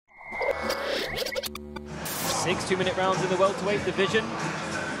6 2-minute rounds in the welterweight division.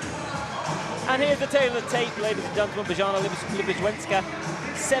 And here's the tail of the tape, ladies and gentlemen. Bojana Libiszewska,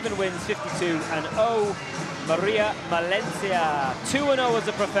 7 wins, 52-0. Marija Malenica, 2-0 as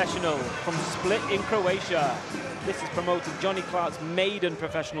a professional from Split in Croatia. This is promoting Johnny Clark's maiden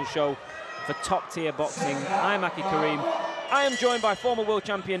professional show for top-tier boxing. I'm Aki Karim. I am joined by former world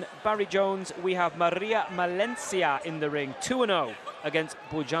champion Barry Jones. We have Marija Malenica in the ring, 2-0 against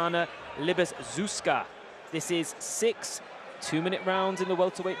Bojana Libiszewska. This is 6 2-minute rounds in the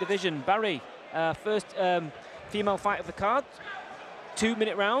welterweight division. Barry, first female fight of the card,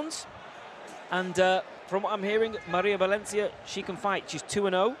 2-minute rounds. And from what I'm hearing, Marija Malenica, she can fight. She's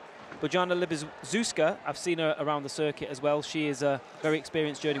 2-0. Bojana Libiszewska, I've seen her around the circuit as well. She is a very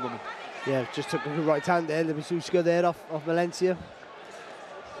experienced journeywoman. Yeah, just took a good right hand there, Libiszewska there off Malencia.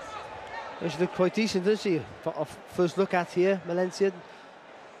 She looked quite decent, doesn't she? First look at here, Malencia.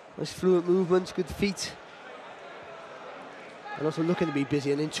 Nice fluent movements, good feet. And also looking to be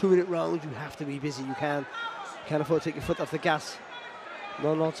busy. And in 2-minute rounds, you have to be busy. You can't afford to take your foot off the gas.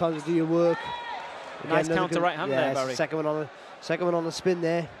 Not time to do your work. Again, nice counter right hand there, Barry. Second one on the spin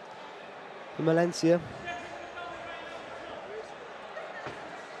there for Malencia.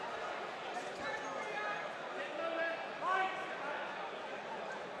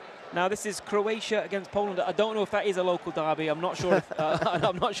 Now this is Croatia against Poland. I don't know if that is a local derby. I'm not sure. If,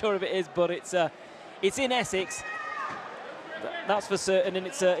 I'm not sure if it is, but it's in Essex. That's for certain, and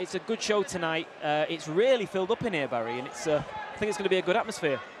it's a good show tonight. It's really filled up in here, Barry, and I think it's going to be a good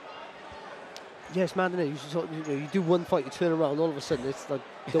atmosphere. Yes, man. You do one fight, you turn around, all of a sudden it's like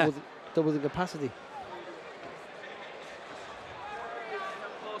double the capacity.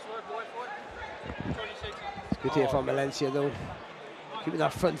 It's good here from Malencia though. Keeping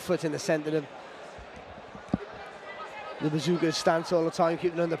that front foot in the centre of the bazooka's stance all the time,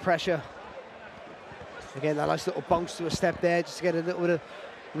 keeping under pressure. Again, that nice little bounce to a step there, just to get a little bit of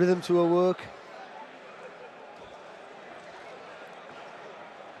rhythm to her work.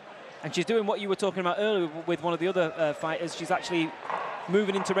 And she's doing what you were talking about earlier with one of the other fighters. She's actually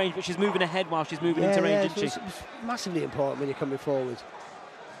moving into range, but she's moving ahead while she's moving into range, isn't she? It's massively important when you're coming forward.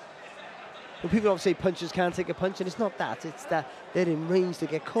 When people obviously say punchers can't take a punch, and it's not that. It's that they're in range to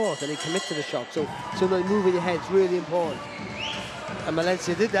get caught and they commit to the shot. So like moving your head's really important. And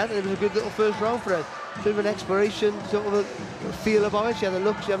Malencia did that, and it was a good little first round for her. Sort of an exploration, sort of a feel about it. She had a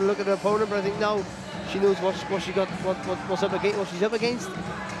look at her opponent, but I think now she knows what she's up against.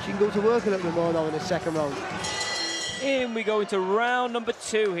 She can go to work a little bit more now in the second round. In we go into round number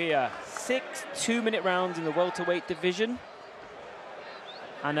 2 here. 6 2-minute rounds in the welterweight division.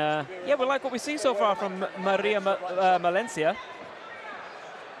 And yeah, we like what we see so far from Marija Malenica.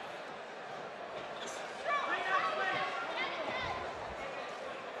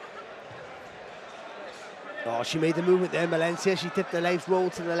 Oh, she made the movement there, Malencia. She dipped the legs,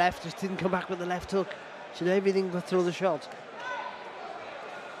 rolled to the left, just didn't come back with the left hook. She did everything but throw the shot.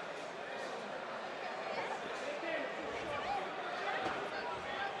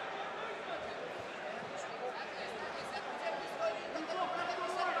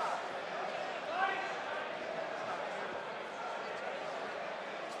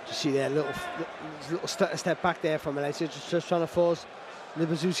 See there, little step back there from Malencia, just trying to force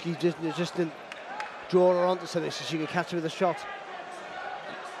Libiszewska just to draw her onto something so she can catch her with a shot.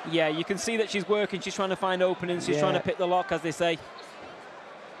 Yeah, you can see that she's working. She's trying to find openings. She's trying to pick the lock, as they say.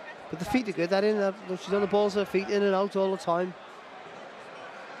 But the feet are good. She's on the balls of her feet, in and out all the time.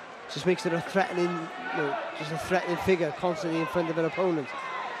 Just makes her a threatening, just a threatening figure constantly in front of an opponent.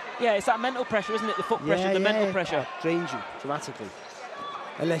 Yeah, it's that mental pressure, isn't it? The foot pressure, the mental pressure. Drains you dramatically.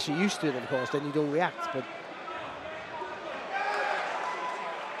 Unless you're used to it, of course, then you don't react. But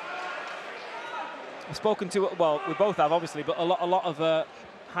I've spoken to, well, we both have, obviously, but a lot of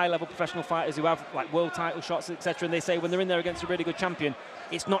high-level professional fighters who have like world title shots, etc. And they say when they're in there against a really good champion,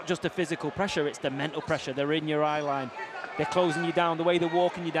 it's not just the physical pressure; it's the mental pressure. They're in your eye line, they're closing you down, the way they're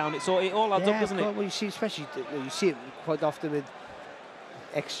walking you down. It all adds up, doesn't it? Well, you see, especially you see it quite often with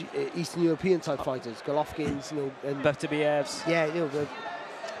Eastern European type fighters, Golovkins, and Bevtibievs. Yeah, the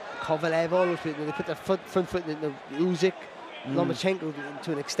Kovalev, all those people, they put their front foot in the Usyk, Lomachenko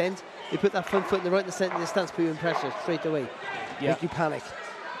to an extent. They put that front foot in the stance, put you in pressure straight away, make you panic.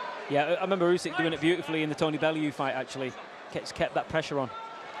 Yeah, I remember Usyk doing it beautifully in the Tony Bellew fight, actually. Kept that pressure on.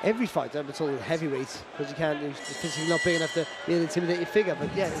 Every fight, I've been told, with heavyweights, because you can't, physically not big enough to be an intimidating figure,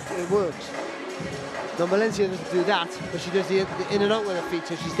 but yeah, it works. Now, Malencia doesn't do that, but she does the in and out with her feet,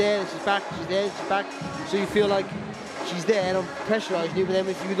 so she's there, and she's back, she's there, she's back, so you feel like she's there and pressurising you, but then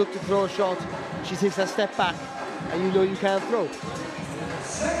if you look to throw a shot, she takes that step back, and you know you can't throw.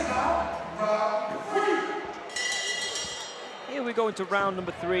 we go into round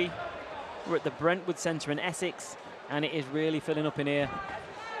number 3, we're at the Brentwood Centre in Essex, and it is really filling up in here.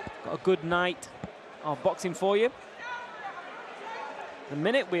 Got a good night of boxing for you. The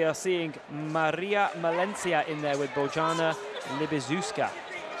minute we are seeing Marija Malenica in there with Bojana Libiszewska.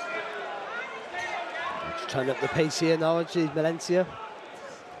 Just trying up the pace here now, she's Malencia.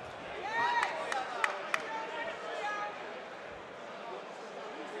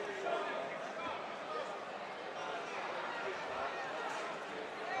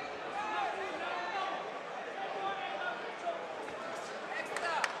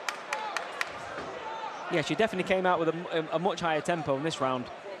 Yeah, she definitely came out with a much higher tempo in this round.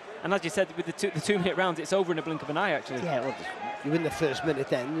 And as you said, with the 2-minute rounds, it's over in a blink of an eye, actually. Yeah, well, you win the first minute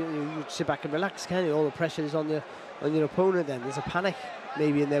then, you sit back and relax, can you? All the pressure is on your opponent then. There's a panic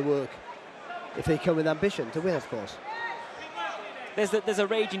maybe in their work, if they come with ambition to win, of course. There's a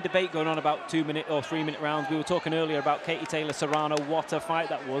raging debate going on about 2-minute or 3-minute rounds. We were talking earlier about Katie Taylor-Serrano, what a fight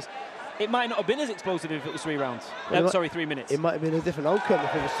that was. It might not have been as explosive if it was 3 rounds. Sorry, 3 minutes. It might have been a different outcome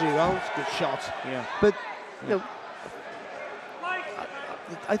if it was 3 rounds. Good shot. Yeah. But, you know,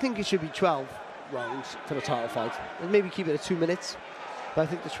 I think it should be 12 rounds for the title fight. And maybe keep it at 2 minutes. But I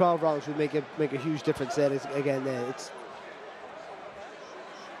think the 12 rounds would make a huge difference there. Again, it's...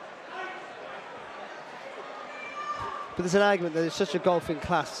 But there's an argument that there's such a gulf in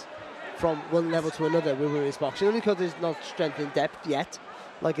class from one level to another with women's boxing. Only because there's not strength in depth yet.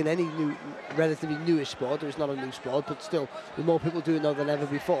 Like in any new, relatively newish sport, it's not a new sport, but still, with more people doing it than ever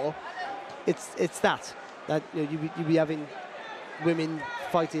before, it's that you know, you be having women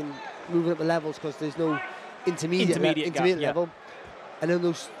fighting, moving up the levels because there's no intermediate level, and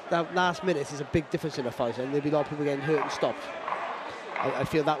then that last minute is a big difference in a fight, and there'll be a lot of people getting hurt and stopped. I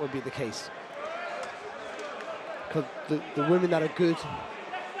feel that would be the case because the women that are good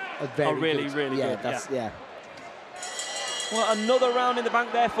are very good. Really good. Yeah. Well, another round in the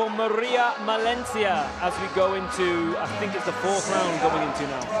bank there for Marija Malenica as we go into, I think it's the 4th round going into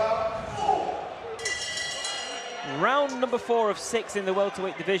now. Round number 4 of 6 in the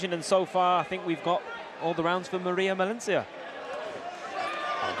welterweight division, and so far I think we've got all the rounds for Marija Malenica.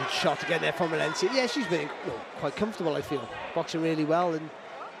 Oh, good shot again there from Malencia. Yeah, she's been quite comfortable, I feel. Boxing really well and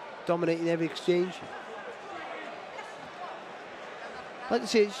dominating every exchange. I'd like to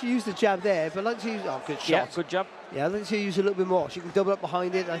see she used the jab there, but I'd like to use... Oh, good shot. Yeah, good jab. Yeah, I'd like to see her use a little bit more. She can double up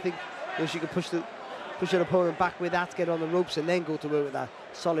behind it. I think she can push her opponent back with that, get on the ropes, and then go to work with that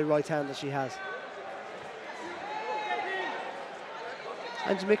solid right hand that she has.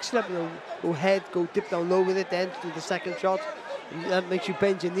 And to mix it up, go head, go dip down low with it, then do the second shot. And that makes you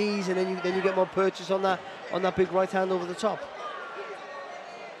bend your knees, and then you get more purchase on that big right hand over the top.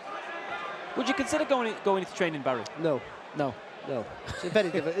 Would you consider going into training, Barry? No. It's a very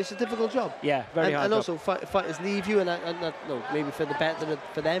difficult. It's a difficult job. Yeah, very hard. And also, fighters leave you, and no, maybe for the better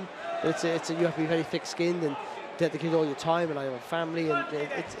for them. But you have to be very thick-skinned and dedicate all your time. And I have a family, and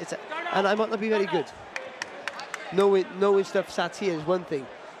and I might not be very good. Knowing stuff sat here is one thing.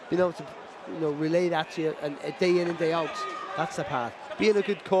 Being able to, relay that to you and day in and day out, that's the part. Being a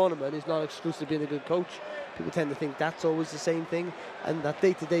good cornerman is not exclusive to being a good coach. People tend to think that's always the same thing, and that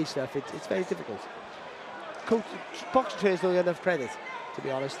day-to-day stuff, it's very difficult. Boxing trainers don't get enough credit, to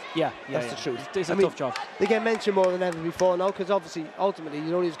be honest. That's the truth. It's a tough job. They get mentioned more than ever before now, because obviously, ultimately,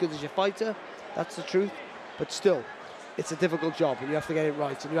 you're only as good as your fighter. That's the truth. But still, it's a difficult job, and you have to get it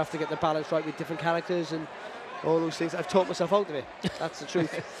right, and you have to get the balance right with different characters and all those things. I've taught myself out of it. That's the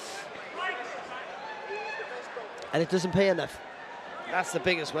truth. And it doesn't pay enough. That's the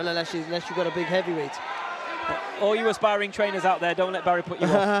biggest one, unless you've got a big heavyweight. All you aspiring trainers out there, don't let Barry put you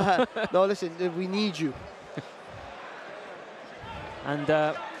off. No, listen, we need you. And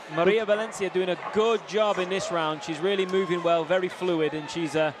Marija Malenica doing a good job in this round. She's really moving well, very fluid, and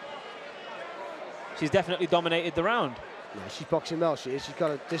she's definitely dominated the round. Yeah, she's boxing well, she is. She's got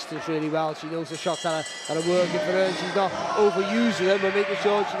a distance really well. She knows the shots that are working for her, and she's not overusing them, but making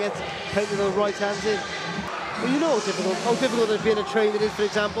sure she gets plenty of those right hands in. Well, you know how difficult it is being a trainer is, for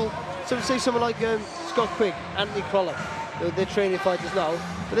example. So say someone like Scott Quigg, Anthony Crolla, they're training fighters now,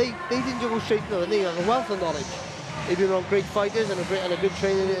 but they didn't go straight, they have a wealth of knowledge. They've been around great fighters and a good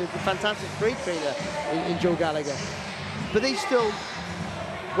trainer, a fantastic, great trainer in Joe Gallagher. But they still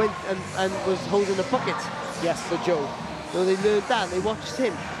went and was holding a bucket for Joe. They learned that, and they watched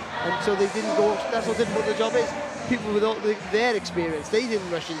him. And so they didn't go, that's how difficult the job is. People with all their experience, they didn't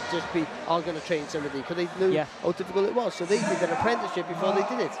rush and just be, I'm going to train somebody, because they knew how difficult it was. So they did an apprenticeship before they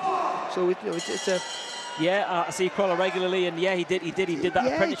did it. So it's a... Yeah, I see Crolla regularly, and he did that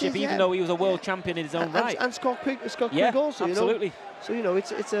apprenticeship, even though he was a world champion in his own right. And Scott Quigg also, absolutely. So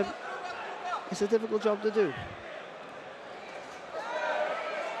it's a difficult job to do.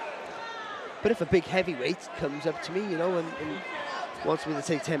 But if a big heavyweight comes up to me, you know, and wants me to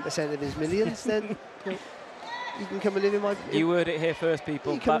take 10% of his millions, then you know, you can come and live in my... You heard it here first,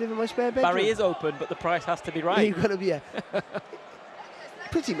 people. You can come and live in my spare bedroom. Barry is open, but the price has to be right. Yeah, you've got to be, yeah.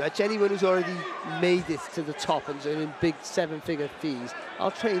 Pretty much anyone who's already made it to the top and earning big 7-figure fees,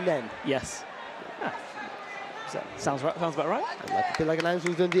 I'll train them. Yes. Yeah. Sounds right. Sounds about right. I'm like, a bit like an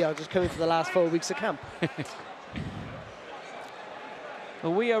Angels Dundee. I'll just come in for the last 4 weeks of camp.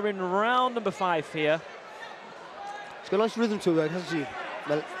 Well, we are in round number 5 here. She's got a nice rhythm to her, hasn't she,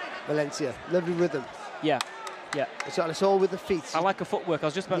 Valencia? Lovely rhythm. Yeah, yeah. It's all with the feet. I like her footwork. I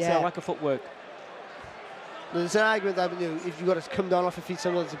was just about to say I like her footwork. There's an argument that if you've got to come down off her feet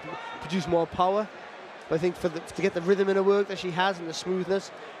sometimes to produce more power. But I think to get the rhythm in her work that she has and the smoothness,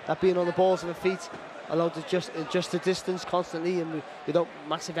 that being on the balls of her feet, allowed to adjust the distance constantly and without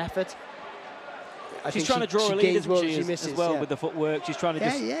massive effort. She's trying to draw a lead, isn't she, as well, with the footwork. She's trying to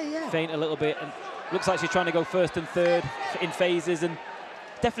just feint a little bit. And looks like she's trying to go first and third in phases. And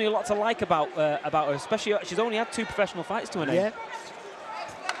definitely a lot to like about her, especially she's only had 2 professional fights to her name. Yeah.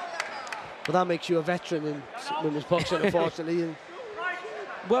 Well, that makes you a veteran in women's boxing, unfortunately. And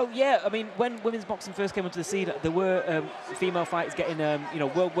well, yeah. I mean, when women's boxing first came onto the scene, there were female fighters getting, you know,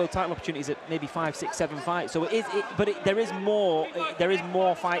 world title opportunities at maybe 5, 6, 7 fights. So there is more. There is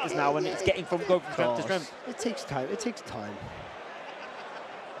more fighters now, and it's going from strength to strength. It takes time. It takes time.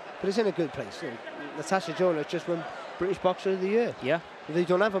 But it's in a good place. You know, Natasha Jonas just won British Boxer of the Year. Yeah. They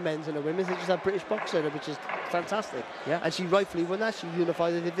don't have a men's and a women's. They just have British Boxer, which is fantastic. Yeah. And she rightfully won that. She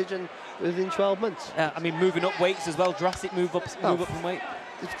unified the division within 12 months. I mean, moving up weights as well. Drastic move up in weight.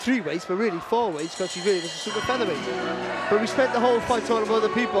 It's 3 weights, but really 4 weights because she really was a super featherweight. But we spent the whole fight talking about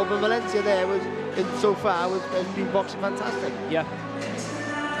other people, but Valencia there so far has been boxing fantastic. Yeah.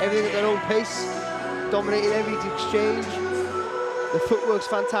 Everything at their own pace, dominating every exchange. The footwork's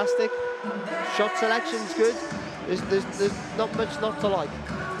fantastic. Shot selection's good. There's not much not to like.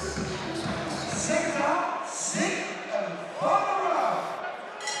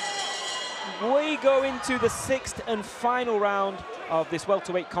 We go into the 6th and final round of this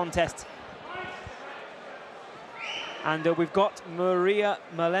welterweight contest. And we've got Marija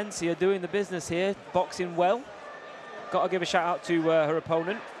Malenica doing the business here, boxing well. Got to give a shout out to her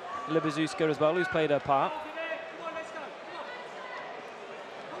opponent, Libiszewska as well, who's played her part.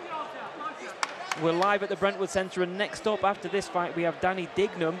 We're live at the Brentwood Centre, and next up after this fight we have Danny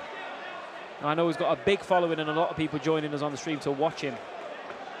Dignam. I know he's got a big following and a lot of people joining us on the stream to watch him.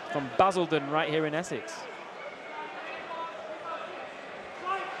 From Basildon, right here in Essex.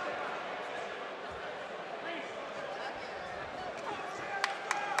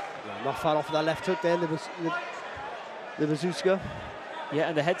 Not far off of that left hook there, Libiszewska. Yeah,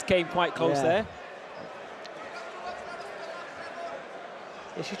 and the heads came quite close there.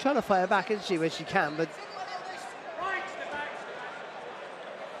 Yeah, she's trying to fire back, isn't she, when she can, but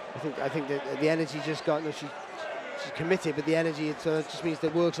I think that the energy just got, she's committed, but the energy it just means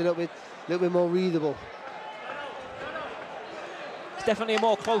that works a little bit more readable. It's definitely a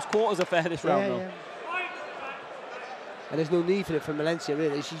more close quarters affair this round, though. Yeah. And there's no need for it from Malencia,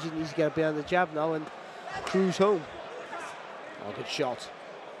 really. She just needs to get behind the jab now and cruise home. Oh, good shot.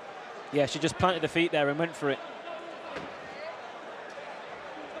 Yeah, she just planted her feet there and went for it.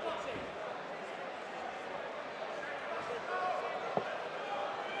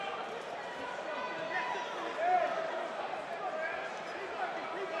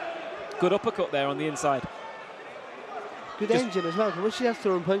 Good uppercut there on the inside. Good engine as well, because when she has to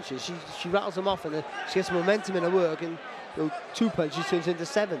run punches, she rattles them off and then she gets momentum in her work, and 2 punches turns into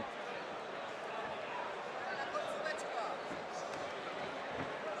 7.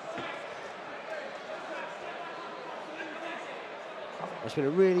 It's been a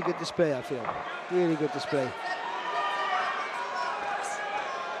really good display, I feel. Really good display.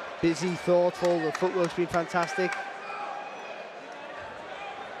 Busy, thoughtful, the footwork's been fantastic.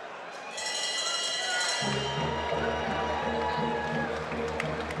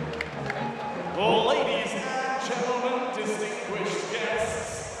 Well, ladies and gentlemen, distinguished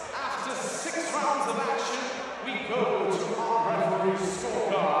guests, after 6 rounds of action, we go to our referee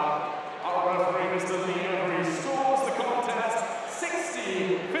scorecard. Our referee, Mr. Lee, restores the contest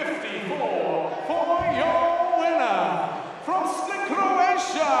 60-54 for your winner from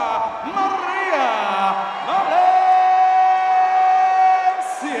Croatia, Marija Malenica.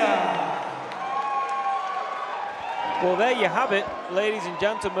 Well, there you have it, ladies and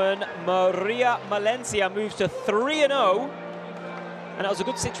gentlemen. Marija Malenica moves to 3-0. And that was a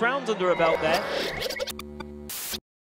good 6 rounds under her belt there.